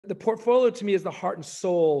The portfolio to me is the heart and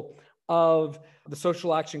soul of the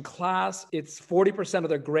social action class. It's 40% of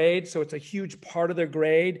their grade, so it's a huge part of their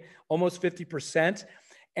grade, almost 50%.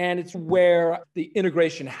 And it's where the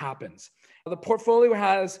integration happens. The portfolio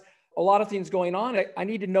has a lot of things going on. I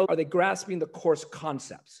need to know, are they grasping the course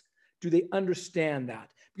concepts? Do they understand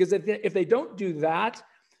that? Because if they don't do that,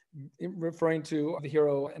 referring to the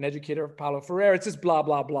hero and educator Paulo Freire, it's just blah,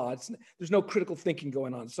 blah, blah. There's no critical thinking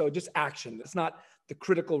going on. So just action. It's not the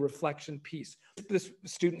critical reflection piece. This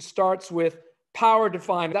student starts with power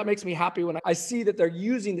defined. That makes me happy when I see that they're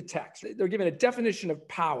using the text. They're giving a definition of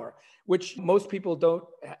power, which most people don't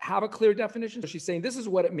have a clear definition. So she's saying, this is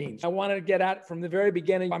what it means. I wanted to get at from the very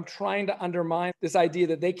beginning. I'm trying to undermine this idea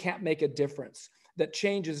that they can't make a difference, that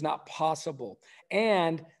change is not possible,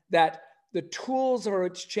 and that the tools for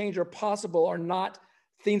which change are possible are not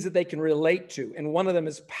things that they can relate to. And one of them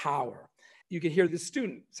is power. You can hear the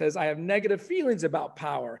student says, I have negative feelings about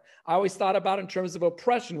power. I always thought about it in terms of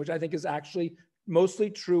oppression, which I think is actually mostly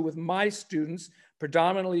true with my students,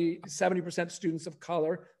 predominantly 70% students of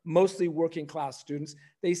color, mostly working class students.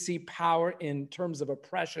 They see power in terms of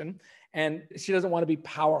oppression, and she doesn't want to be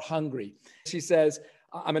power hungry. She says,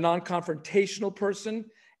 I'm a non-confrontational person,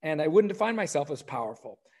 and I wouldn't define myself as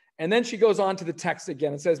powerful. And then she goes on to the text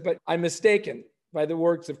again and says, but I'm mistaken by the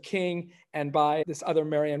works of King and by this other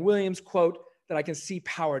Marianne Williams quote that I can see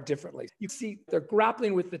power differently. You see, they're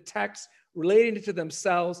grappling with the text, relating it to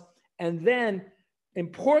themselves, and then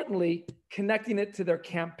importantly, connecting it to their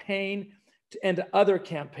campaign and to other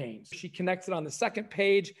campaigns. She connects it on the second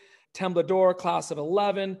page. Temblador, class of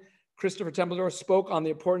 11, Christopher Temblador spoke on the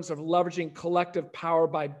importance of leveraging collective power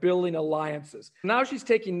by building alliances. Now she's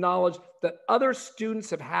taking knowledge that other students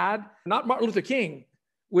have had, not Martin Luther King,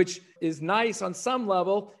 which is nice on some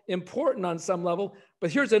level, important on some level, but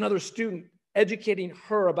here's another student educating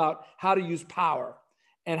her about how to use power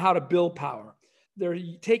and how to build power. They're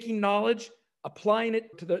taking knowledge, applying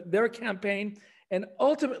it to their campaign, and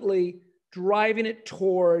ultimately driving it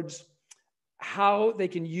towards how they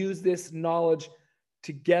can use this knowledge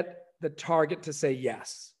to get the target to say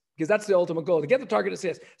yes, because that's the ultimate goal, to get the target to say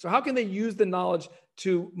yes. So how can they use the knowledge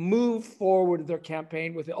to move forward their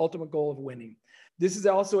campaign with the ultimate goal of winning? This is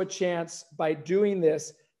also a chance by doing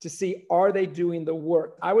this to see, are they doing the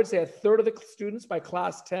work? I would say a third of the students by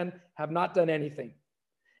class 10 have not done anything.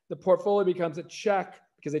 The portfolio becomes a check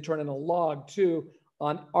because they turn in a log too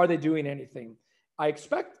on, are they doing anything? I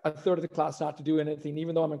expect a third of the class not to do anything,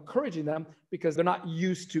 even though I'm encouraging them because they're not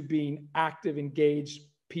used to being active, engaged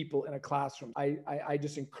people in a classroom. I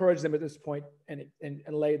just encourage them at this point and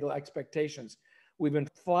lay the expectations. We've been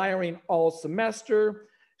flyering all semester.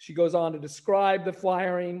 She goes on to describe the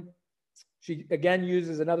flyering. She again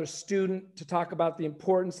uses another student to talk about the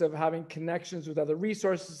importance of having connections with other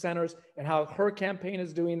resource centers and how her campaign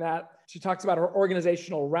is doing that. She talks about her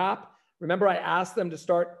organizational wrap. Remember, I asked them to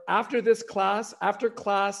start after this class, after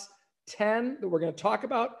class 10 that we're going to talk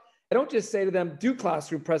about. I don't just say to them, do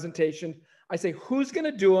classroom presentation. I say, who's going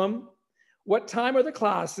to do them? What time are the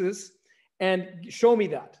classes? And show me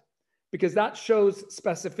that, because that shows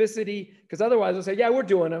specificity. Because otherwise they'll say, yeah, we're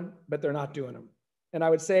doing them, but they're not doing them. And I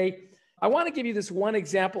would say, I want to give you this one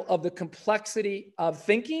example of the complexity of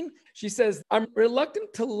thinking. She says, I'm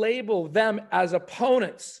reluctant to label them as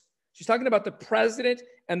opponents. She's talking about the president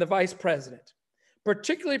and the vice president,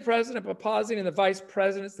 particularly President Papazian and the vice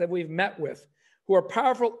presidents that we've met with, who are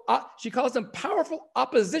powerful. She calls them powerful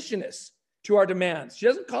oppositionists to our demands. She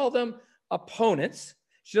doesn't call them opponents.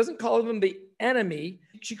 She doesn't call them the enemy.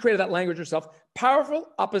 She created that language herself. Powerful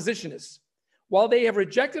oppositionists. While they have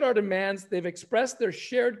rejected our demands, they've expressed their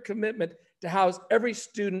shared commitment to house every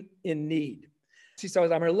student in need. She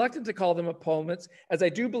says, I'm reluctant to call them opponents, as I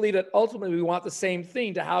do believe that ultimately we want the same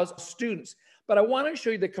thing, to house students. But I want to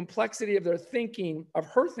show you the complexity of their thinking, of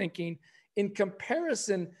her thinking, in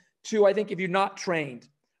comparison to, I think, if you're not trained,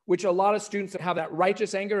 which a lot of students have that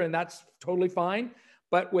righteous anger, and that's totally fine,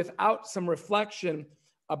 but without some reflection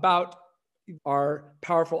about our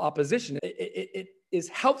powerful opposition. It is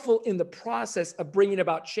helpful in the process of bringing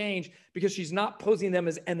about change because she's not posing them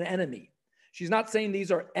as an enemy. She's not saying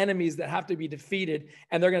these are enemies that have to be defeated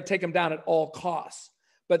and they're going to take them down at all costs,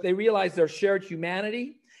 but they realize their shared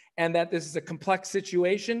humanity and that this is a complex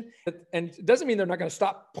situation. And it doesn't mean they're not going to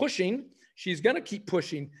stop pushing. She's going to keep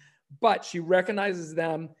pushing, but she recognizes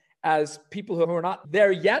them as people who are not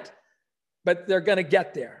there yet, but they're going to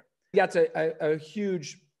get there. That's a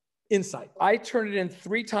huge insight. I turn it in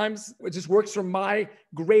 3 times. It just works for my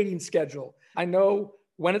grading schedule. I know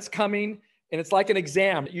when it's coming, and it's like an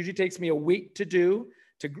exam. It usually takes me a week to do,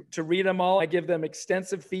 to read them all. I give them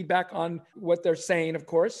extensive feedback on what they're saying, of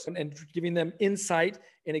course, and giving them insight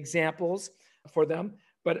and examples for them.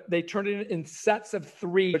 But they turn it in sets of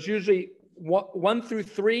 3. It's usually 1 through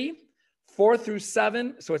 3, 4 through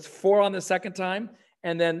 7. So it's 4 on the second time,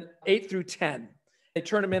 and then 8 through 10. They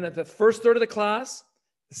turn them in at the first third of the class,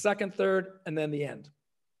 the second third, and then the end.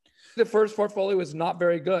 The first portfolio is not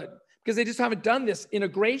very good because they just haven't done this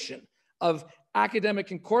integration of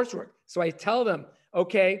academic and coursework. So I tell them,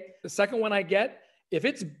 okay, the second one I get, if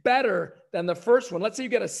it's better than the first one, let's say you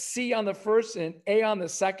get a C on the first and an A on the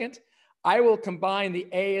second, I will combine the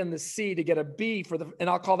A and the C to get a B and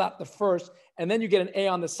I'll call that the first. And then you get an A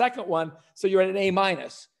on the second one. So you're at an A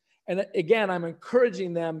minus. And again, I'm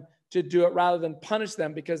encouraging them to do it rather than punish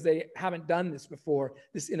them because they haven't done this before,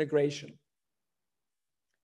 this integration.